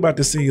really about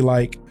to see,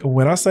 like,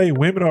 when I say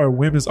women are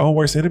women's own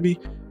worst enemy,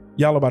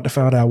 y'all about to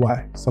find out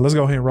why. So let's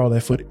go ahead and roll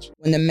that footage.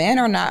 When the men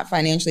are not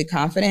financially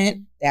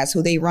confident, that's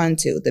who they run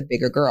to, the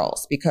bigger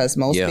girls, because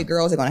most big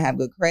girls are going to have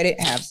good credit,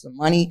 have some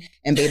money,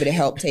 and be able to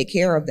help take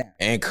care of them.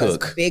 And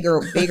cook. Bigger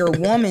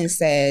woman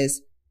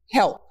says,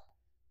 help.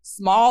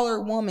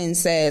 Smaller woman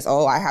says,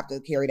 oh, I have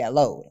to carry that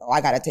load. Oh,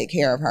 I got to take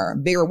care of her.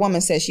 Bigger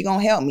woman says, she going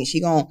to help me. She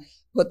going to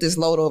put this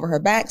load over her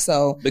back.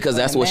 So because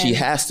that's what she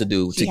has to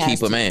do to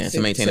keep a man,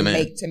 to maintain a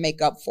man. To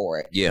make up for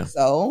it. Yeah.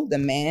 So the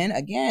man,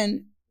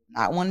 again,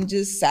 not want to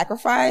just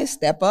sacrifice,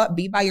 step up,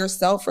 be by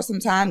yourself for some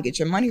time, get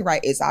your money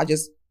right. I'll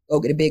just go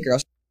get a big girl.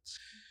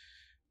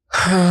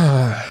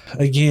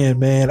 Again,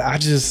 man,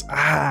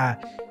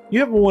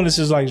 you ever want to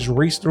just like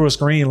reach through a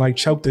screen, like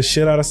choke the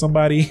shit out of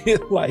somebody?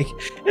 Like,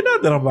 and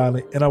not that I'm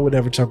violent and I would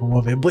never choke a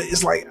woman, but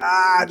it's like,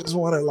 I just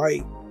want to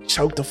like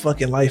choke the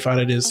fucking life out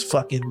of this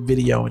fucking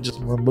video and just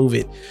remove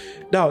it.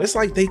 No, it's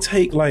like they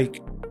take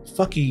like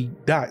fucking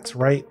dots,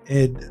 right,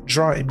 and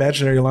draw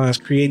imaginary lines,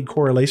 creating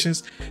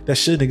correlations that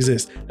shouldn't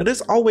exist. And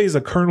there's always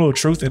a kernel of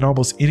truth in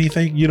almost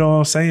anything, you know what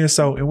I'm saying?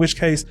 So in which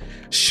case,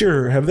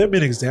 sure, have there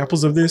been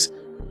examples of this?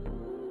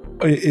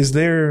 Is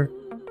there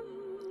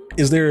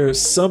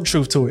some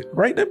truth to it,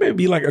 right? That may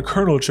be like a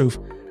kernel of truth,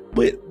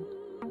 but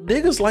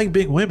niggas like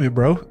big women,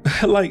 bro.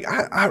 Like,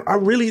 I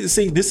really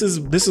see, this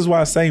is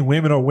why I say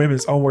women are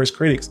women's own worst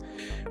critics.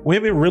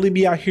 Women really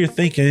be out here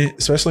thinking,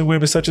 especially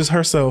women such as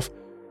herself,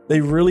 they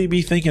really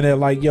be thinking that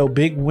like, yo,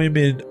 big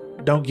women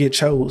don't get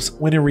chose.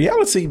 When in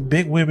reality,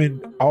 big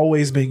women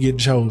always been getting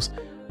chose.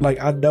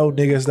 Like, I know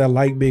niggas that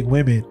like big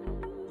women.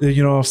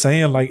 You know what I'm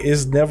saying? Like,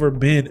 it's never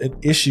been an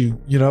issue.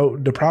 You know,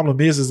 the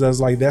problem is that's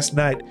like, that's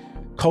not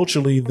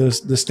culturally the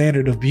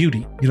standard of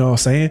beauty. You know what I'm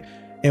saying?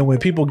 And when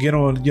people get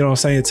on, you know what I'm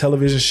saying,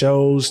 television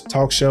shows,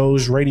 talk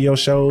shows, radio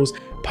shows,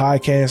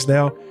 podcasts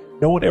now,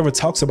 no one ever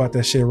talks about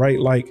that shit, right?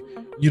 Like,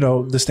 you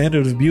know, the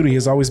standard of beauty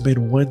has always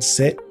been one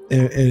set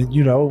and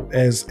you know,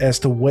 as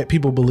to what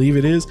people believe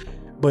it is.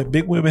 But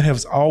big women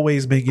have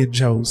always been getting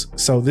chose.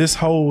 So this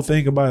whole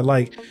thing about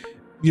like,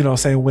 you know what I'm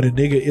saying, when a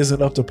nigga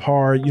isn't up to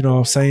par, you know what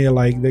I'm saying,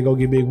 like they go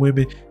get big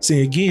women.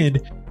 See, again,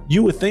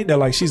 you would think that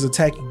like she's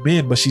attacking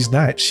men, but she's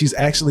not. She's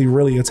actually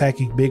really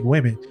attacking big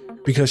women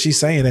because she's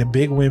saying that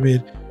big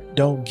women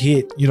don't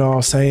get, you know what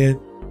I'm saying,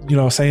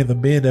 the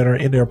men that are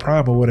in their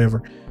prime or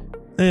whatever.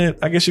 And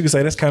I guess you could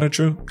say that's kind of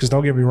true, because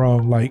don't get me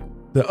wrong, like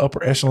the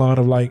upper echelon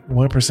of like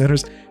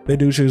 1%ers, they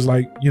do choose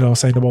like, you know,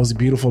 saying the most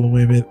beautiful of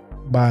women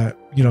by,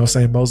 you know,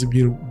 saying most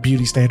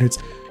beauty standards,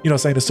 you know,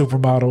 saying the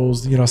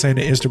supermodels, you know, saying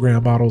the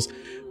Instagram models.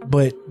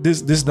 But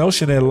this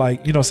notion that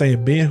like, you know,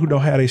 saying men who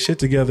don't have their shit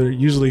together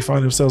usually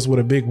find themselves with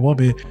a big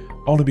woman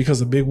only because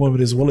a big woman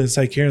is willing to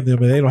take care of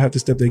them and they don't have to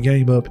step their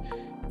game up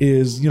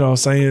is, you know,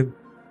 saying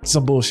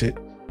some bullshit.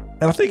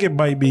 And I think it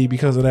might be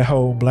because of that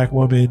whole black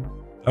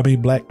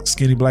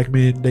skinny black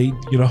men date,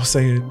 you know,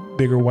 saying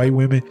bigger white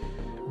women.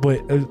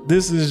 But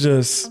this is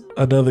just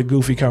another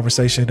goofy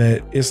conversation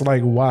that it's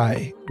like,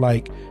 why?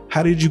 Like,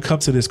 how did you come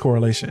to this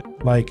correlation?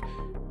 Like,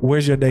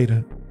 where's your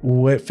data?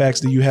 What facts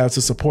do you have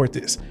to support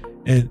this?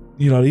 And,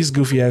 you know, these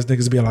goofy ass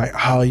niggas be like,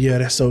 oh yeah,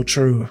 that's so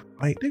true.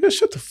 Like, nigga,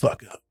 shut the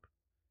fuck up.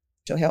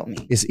 She'll help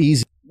me. It's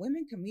easy.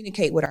 Women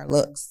communicate with our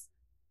looks.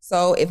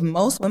 So if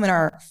most women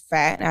are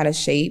fat and out of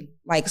shape,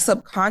 like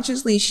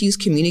subconsciously she's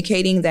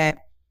communicating that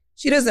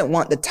she doesn't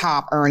want the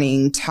top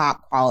earning,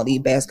 top quality,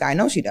 best guy.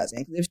 No, she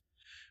doesn't.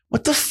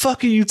 What the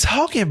fuck are you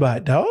talking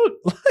about, dog?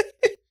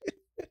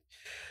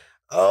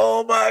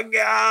 Oh my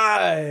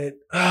God.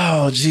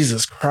 Oh,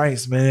 Jesus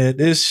Christ, man.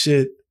 This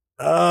shit.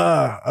 Okay.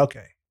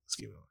 Let's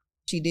keep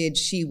going.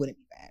 She wouldn't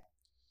be bad.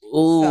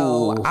 Ooh.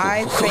 So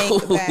I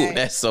think that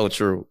that's so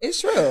true. It's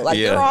true. Like,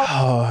 yeah. they're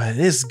all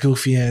this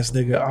goofy ass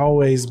nigga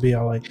always be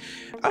all like,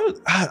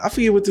 I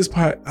forget what this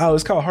part. Oh,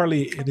 it's called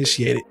Hardly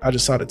Initiated. I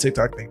just saw the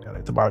TikTok thing down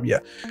at the bottom. Yeah.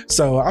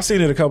 So I've seen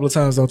it a couple of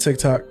times on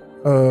TikTok.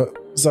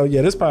 So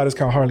yeah, this pod is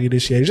called Hardly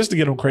Initiated, just to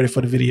get them credit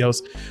for the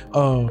videos.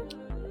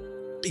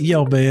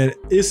 Yo, man,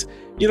 it's,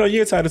 you know,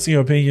 you're entitled to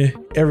your opinion.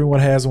 Everyone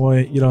has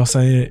one, you know what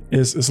I'm saying?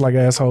 It's like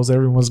assholes,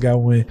 everyone's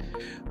got one.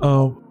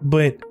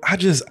 But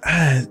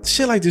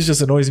shit like this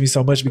just annoys me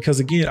so much because,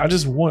 again, I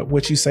just want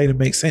what you say to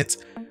make sense.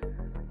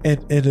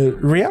 And the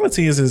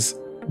reality is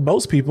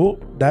most people,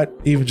 not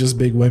even just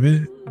big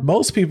women,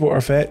 most people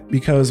are fat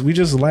because we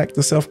just lack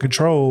the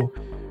self-control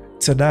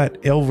to not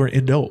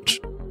overindulge.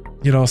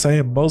 You know what I'm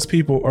saying? Most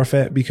people are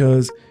fat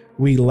because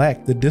we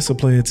lack the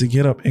discipline to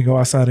get up and go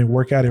outside and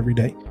work out every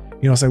day.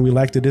 You know what I'm saying? We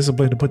lack the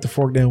discipline to put the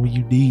fork down when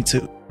you need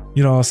to.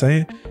 You know what I'm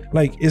saying?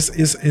 Like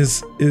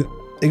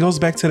it goes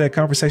back to that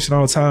conversation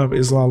all the time.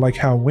 Is like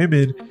how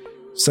women,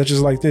 such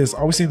as like this,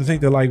 always seem to think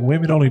that like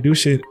women only do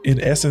shit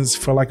in essence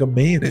for like a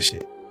man and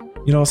shit.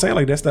 You know what I'm saying?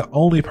 Like that's the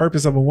only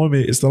purpose of a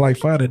woman is to like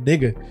find a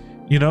nigga,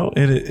 you know?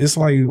 And it's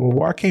like, well,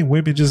 why can't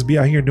women just be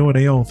out here doing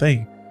their own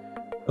thing?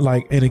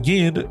 Like, and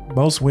again,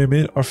 most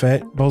women are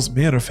fat, most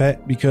men are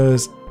fat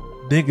because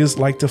niggas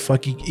like to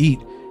fucking eat.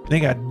 They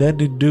got nothing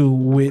to do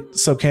with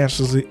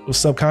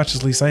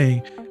subconsciously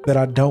saying that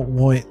I don't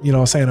want, you know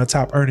what I'm saying, a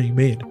top earning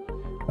man.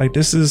 Like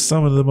this is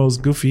some of the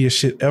most goofiest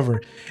shit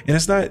ever. And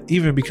it's not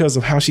even because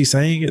of how she's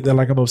saying it that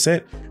like I'm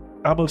upset.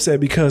 I'm upset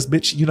because,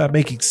 bitch, you're not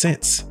making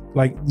sense.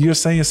 Like you're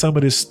saying some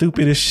of the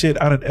stupidest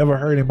shit I've ever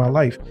heard in my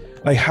life.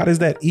 Like how does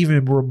that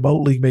even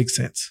remotely make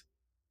sense?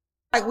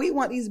 Like we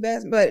want these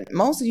best, but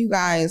most of you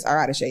guys are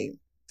out of shape.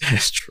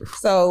 That's true.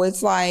 So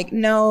it's like,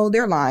 no,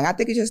 they're lying. I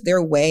think it's just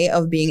their way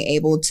of being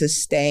able to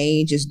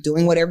stay just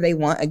doing whatever they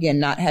want. Again,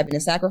 not having to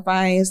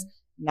sacrifice,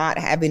 not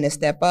having to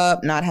step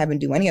up, not having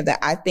to do any of that.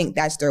 I think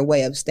that's their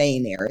way of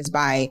staying there is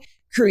by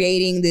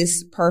creating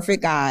this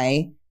perfect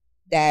guy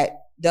that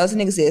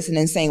doesn't exist and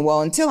then saying, well,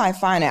 until I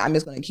find it, I'm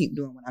just going to keep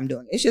doing what I'm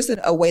doing. It's just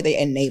a way they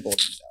enable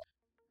themselves.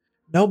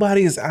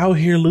 Nobody is out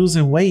here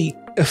losing weight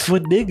for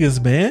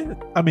niggas,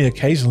 man. I mean,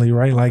 occasionally,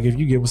 right? Like if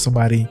you get with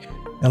somebody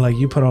and like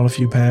you put on a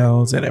few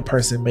pounds and that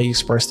person may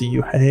express to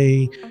you,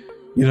 hey,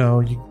 you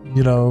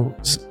know,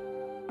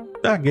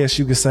 I guess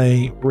you could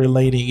say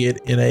relating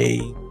it in a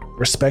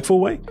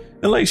respectful way.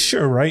 And like,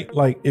 sure, right?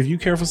 Like if you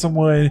care for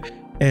someone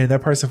and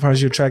that person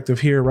finds you attractive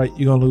here, right?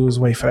 You're going to lose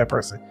weight for that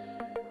person.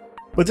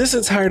 But this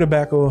entire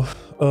debacle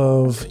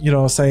of, you know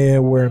what I'm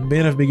saying, where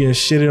men have been getting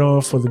shitted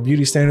on for the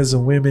beauty standards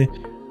of women.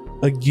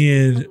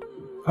 Again,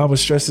 I'm going to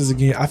stress this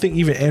again. I think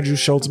even Andrew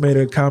Schultz made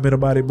a comment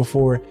about it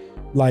before.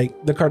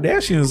 Like the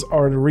Kardashians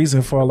are the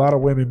reason for a lot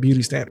of women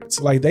beauty standards.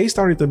 Like they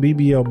started the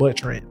BBL butt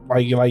trend.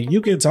 Like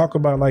you can talk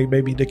about like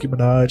maybe Nicki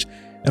Minaj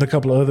and a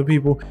couple of other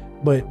people,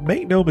 but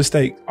make no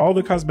mistake, all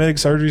the cosmetic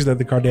surgeries that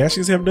the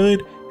Kardashians have done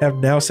have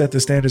now set the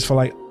standards for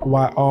like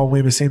why all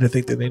women seem to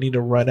think that they need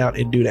to run out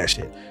and do that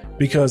shit.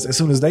 Because as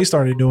soon as they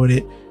started doing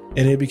it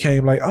and it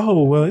became like,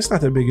 oh, well, it's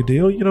not that big a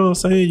deal. You know what I'm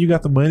saying? You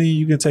got the money,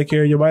 you can take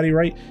care of your body,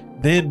 right?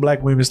 Then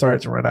black women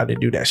started to run out and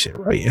do that shit,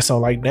 right? And so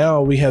like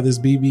now we have this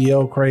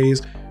BBL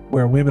craze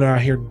where women are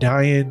out here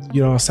dying,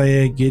 you know what I'm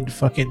saying, getting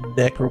fucking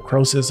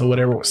necrosis or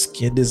whatever, with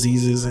skin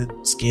diseases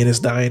and skin is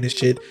dying and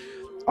shit,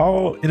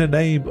 all in the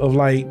name of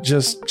like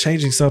just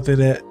changing something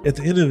that at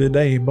the end of the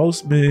day,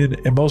 most men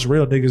and most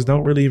real niggas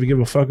don't really even give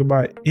a fuck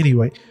about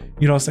anyway.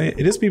 You know what I'm saying?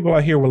 It is people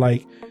out here with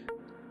like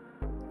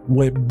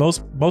what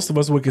most of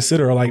us would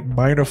consider are like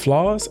minor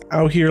flaws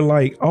out here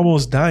like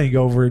almost dying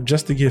over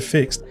just to get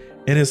fixed.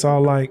 And it's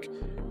all like,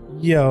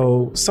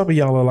 yo, some of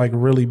y'all are like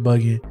really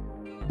bugging.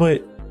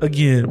 But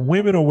again,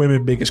 women are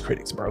women biggest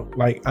critics, bro.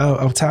 Like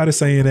I'm tired of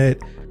saying that.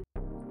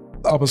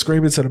 I'm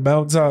screaming to the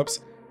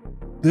mountaintops.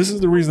 This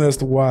is the reason as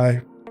to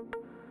why,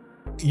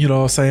 you know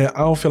what I'm saying, I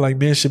don't feel like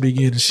men should be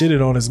getting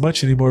shitted on as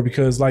much anymore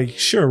because like,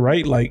 sure,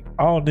 right? Like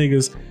all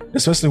niggas,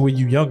 especially when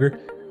you younger,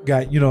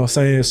 got, you know what I'm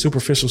saying,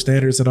 superficial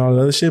standards and all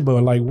that other shit,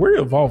 but like we're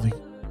evolving.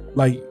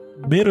 Like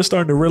men are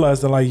starting to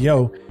realize that like,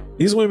 yo,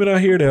 these women out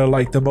here that are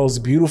like the most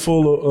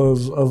beautiful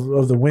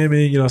of the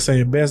women, you know what I'm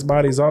saying, best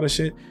bodies, all this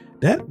shit,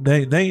 that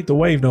they ain't the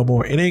wave no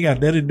more. It ain't got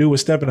nothing to do with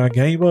stepping our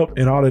game up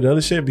and all that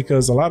other shit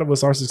because a lot of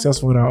us are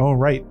successful in our own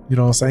right. You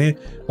know what I'm saying?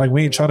 Like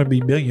we ain't trying to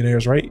be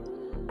millionaires, right?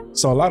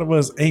 So a lot of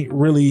us ain't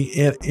really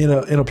in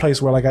a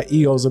place where like our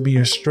egos are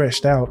being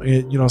stretched out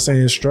and, you know what I'm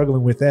saying,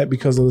 struggling with that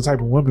because of the type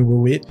of women we're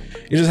with.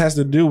 It just has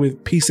to do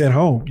with peace at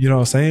home, you know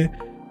what I'm saying?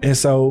 And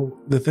so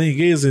the thing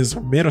is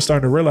men are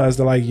starting to realize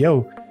that like,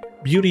 yo,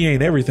 beauty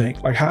ain't everything.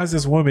 Like how is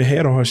this woman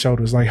head on her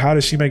shoulders? Like how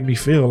does she make me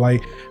feel?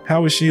 Like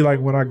how is she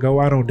like when I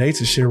go out on dates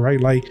and shit, right?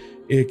 Like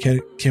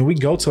can we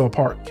go to a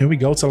park? Can we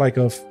go to like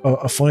a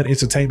fun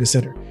entertainment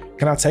center?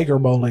 Can I take her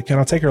bowling? Can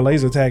I take her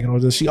laser tagging? Or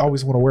does she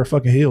always want to wear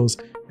fucking heels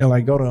and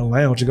like go to a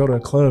lounge and go to a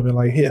club and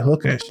like hit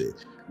hookah and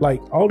shit? Like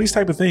all these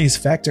type of things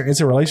factor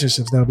into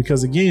relationships now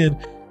because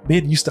again,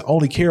 men used to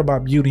only care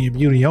about beauty and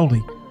beauty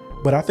only.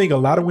 But I think a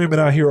lot of women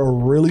out here are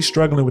really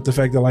struggling with the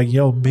fact that like,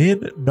 yo,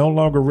 men no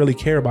longer really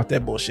care about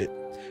that bullshit.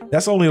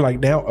 That's only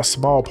like now a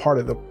small part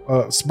of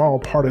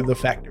the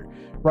factor,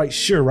 right?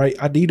 Sure, right?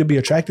 I need to be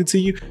attracted to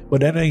you,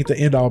 but that ain't the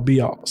end all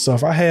be all. So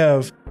if I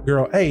have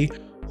girl A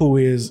who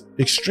is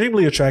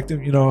extremely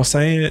attractive, you know what I'm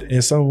saying?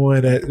 And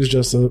someone that is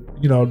just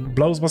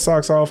blows my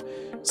socks off.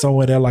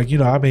 Someone that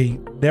I may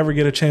never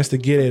get a chance to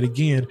get at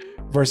again,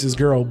 versus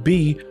girl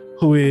B,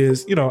 who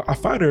is, I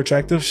find her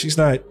attractive. She's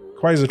not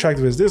quite as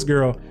attractive as this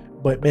girl,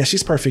 but man,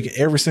 she's perfect in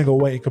every single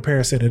way in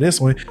comparison to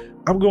this one.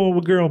 I'm going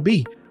with girl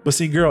B. But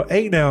see, girl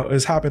A now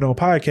is hopping on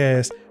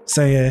podcasts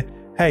saying,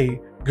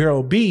 hey,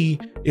 girl B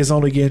is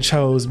only getting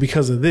chose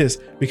because of this,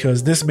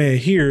 because this man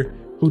here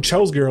who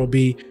chose girl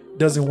B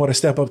doesn't want to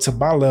step up to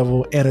my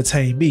level and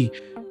attain me.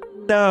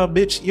 Nah,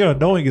 bitch, you're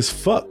annoying as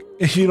fuck.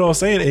 You know what I'm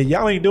saying? And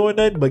y'all ain't doing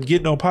nothing but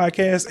getting on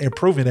podcasts and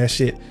proving that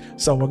shit.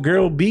 So when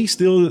girl B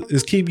still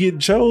is keep getting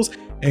chose,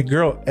 and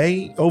girl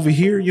A over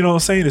here, you know what I'm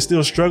saying, is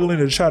still struggling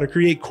to try to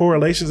create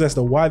correlations as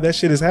to why that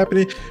shit is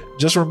happening,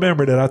 just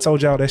remember that I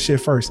told y'all that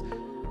shit first.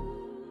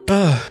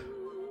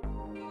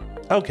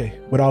 Okay,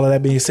 with all of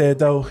that being said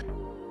though,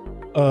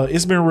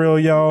 it's been real,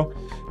 y'all.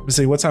 Let me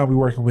see what time we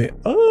working with.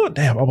 Oh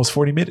damn, almost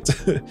 40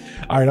 minutes. All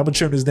right, I'm gonna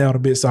trim this down a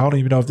bit, so I don't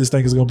even know if this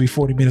thing is gonna be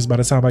 40 minutes by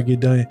the time I get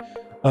done.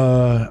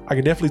 I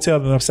can definitely tell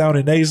that I'm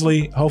sounding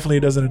nasally. Hopefully it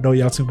doesn't annoy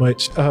y'all too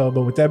much. But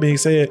with that being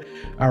said,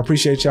 I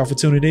appreciate y'all for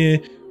tuning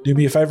in. Do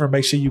me a favor and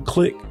make sure you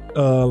click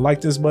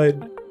like this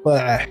button.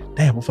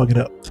 Damn, I'm fucking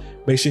up.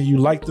 Make sure you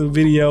like the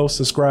video,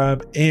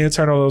 subscribe, and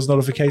turn on those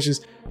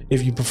notifications.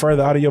 If you prefer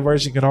the audio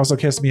version, you can also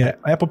catch me at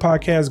Apple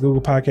Podcasts,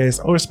 Google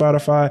Podcasts, or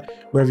Spotify.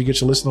 Wherever you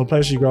get your listening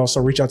pleasure, you can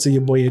also reach out to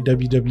your boy at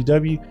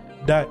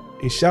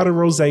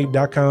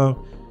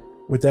www.ashotofrose.com.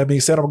 With that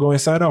being said, I'm going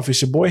to sign off.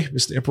 It's your boy,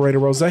 Mr. Imperator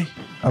Rose.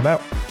 I'm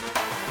out.